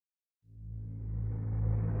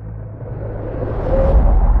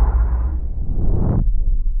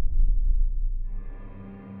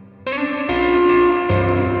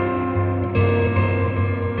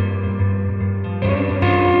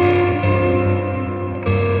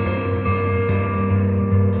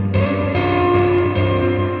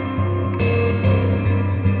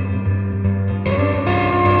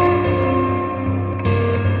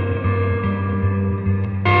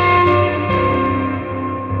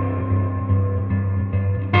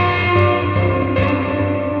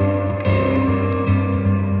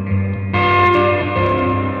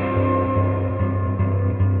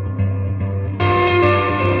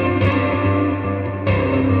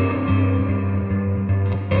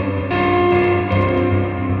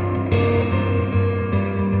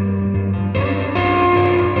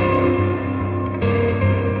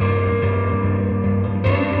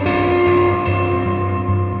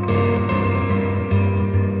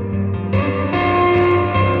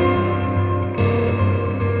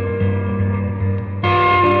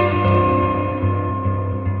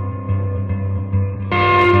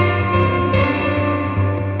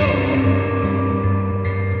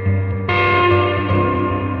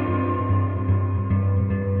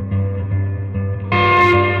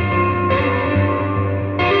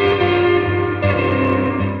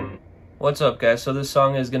What's up, guys? So this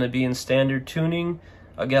song is going to be in standard tuning.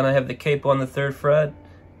 Again, I have the capo on the 3rd fret,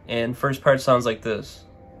 and first part sounds like this.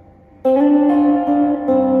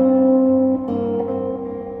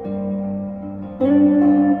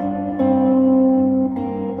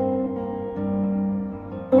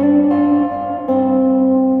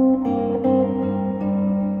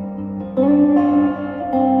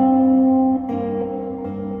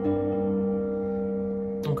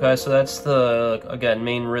 Okay, so that's the, again,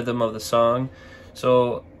 main rhythm of the song.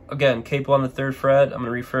 So, again, capo on the 3rd fret. I'm going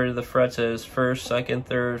to refer to the frets as 1st, 2nd,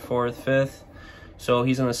 3rd, 4th, 5th. So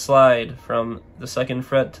he's going to slide from the 2nd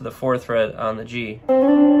fret to the 4th fret on the G.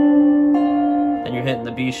 Then you're hitting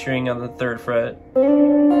the B string on the 3rd fret.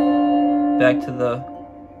 Back to the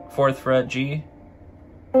 4th fret G.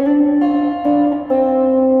 Then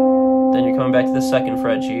you're coming back to the 2nd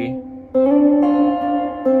fret G.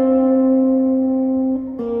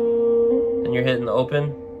 You're hitting the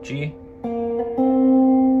open G,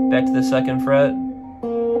 back to the 2nd fret,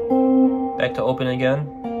 back to open again,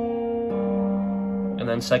 and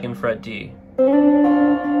then 2nd fret D.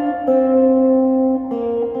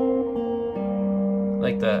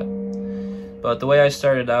 Like that. But the way I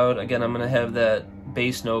started out, again, I'm going to have that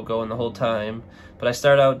bass note going the whole time, but I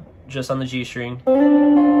start out just on the G string, and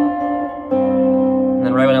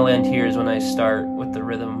then right when I land here is when I start with the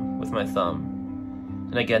rhythm with my thumb.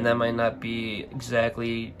 And again, that might not be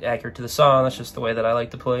exactly accurate to the song, that's just the way that I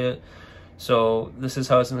like to play it. So this is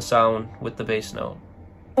how it's going to sound with the bass note.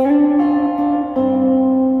 And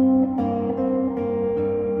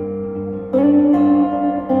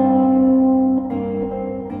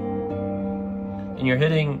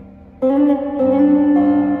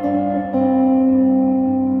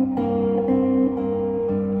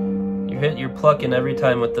you're plucking every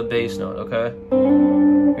time with the bass note, okay?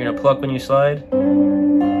 You're going to pluck when you slide.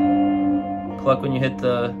 Pluck when you hit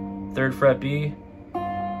the 3rd fret B,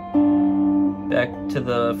 back to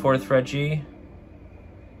the 4th fret G,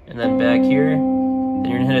 and then back here. Then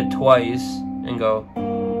you're gonna hit it twice and go.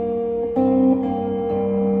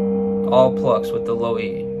 All plucks with the low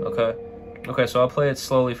E, okay? Okay, so I'll play it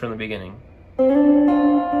slowly from the beginning.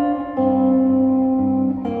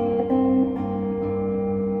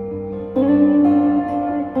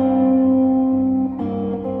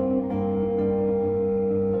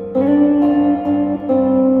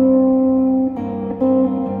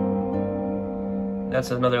 That's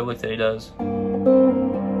another lick that he does.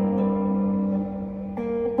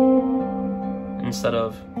 Instead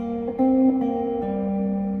of,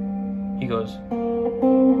 he goes,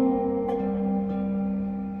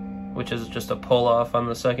 which is just a pull off on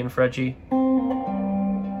the 2nd fret G,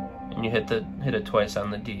 and you hit it twice on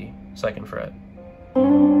the D, 2nd fret.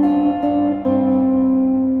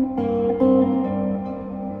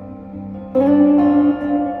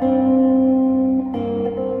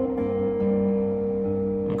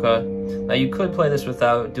 Okay. Now you could play this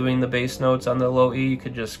without doing the bass notes on the low E. You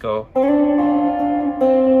could just go.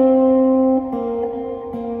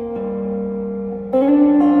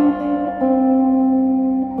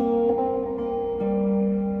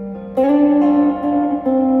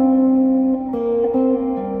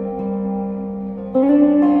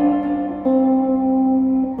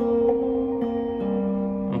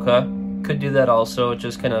 Okay. Could do that also. It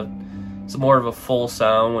just kind of, it's more of a full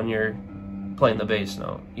sound when you're playing the bass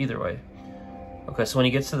note, either way. Okay, so when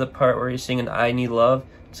he gets to the part where he's singing I Need Love,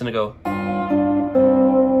 it's gonna go,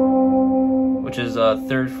 which is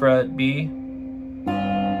 3rd fret B,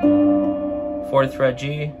 4th fret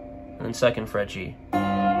G, and then 2nd fret G.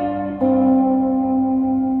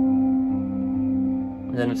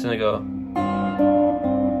 And then it's gonna go.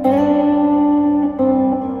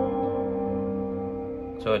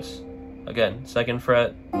 So it's, again, 2nd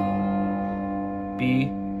fret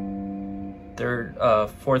B,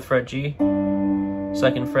 4th fret G,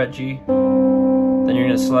 2nd fret G, then you're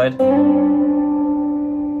going to slide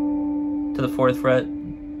to the 4th fret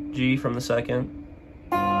G from the 2nd,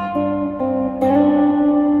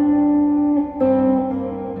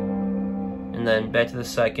 and then back to the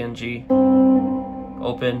 2nd G,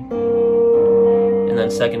 open, and then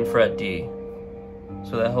 2nd fret D.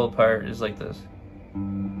 So that whole part is like this.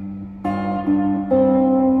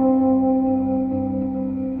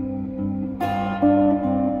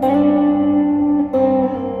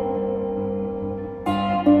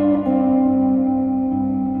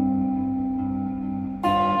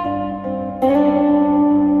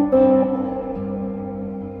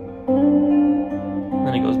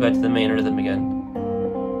 Then it goes back to the main rhythm again.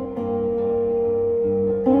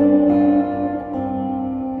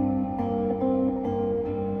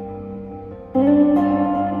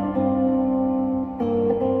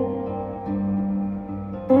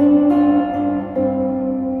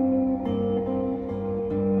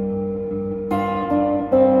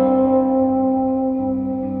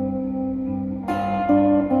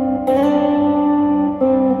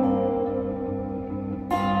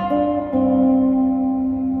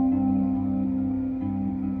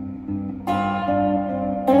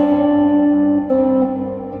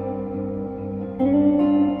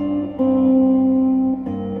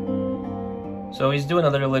 So he's doing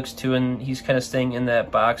other licks too, and he's kind of staying in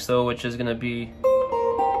that box though, which is going to be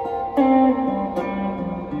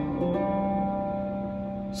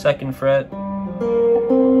 2nd fret,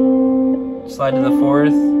 slide to the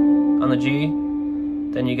 4th on the G,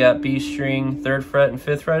 then you got B string, 3rd fret and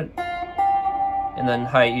 5th fret, and then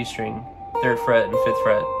high E string, 3rd fret and 5th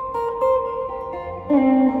fret.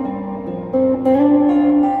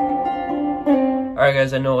 Alright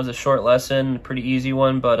guys, I know it was a short lesson, pretty easy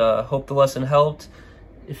one, but hope the lesson helped.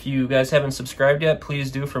 If you guys haven't subscribed yet,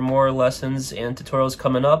 please do for more lessons and tutorials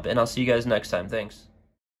coming up, and I'll see you guys next time. Thanks.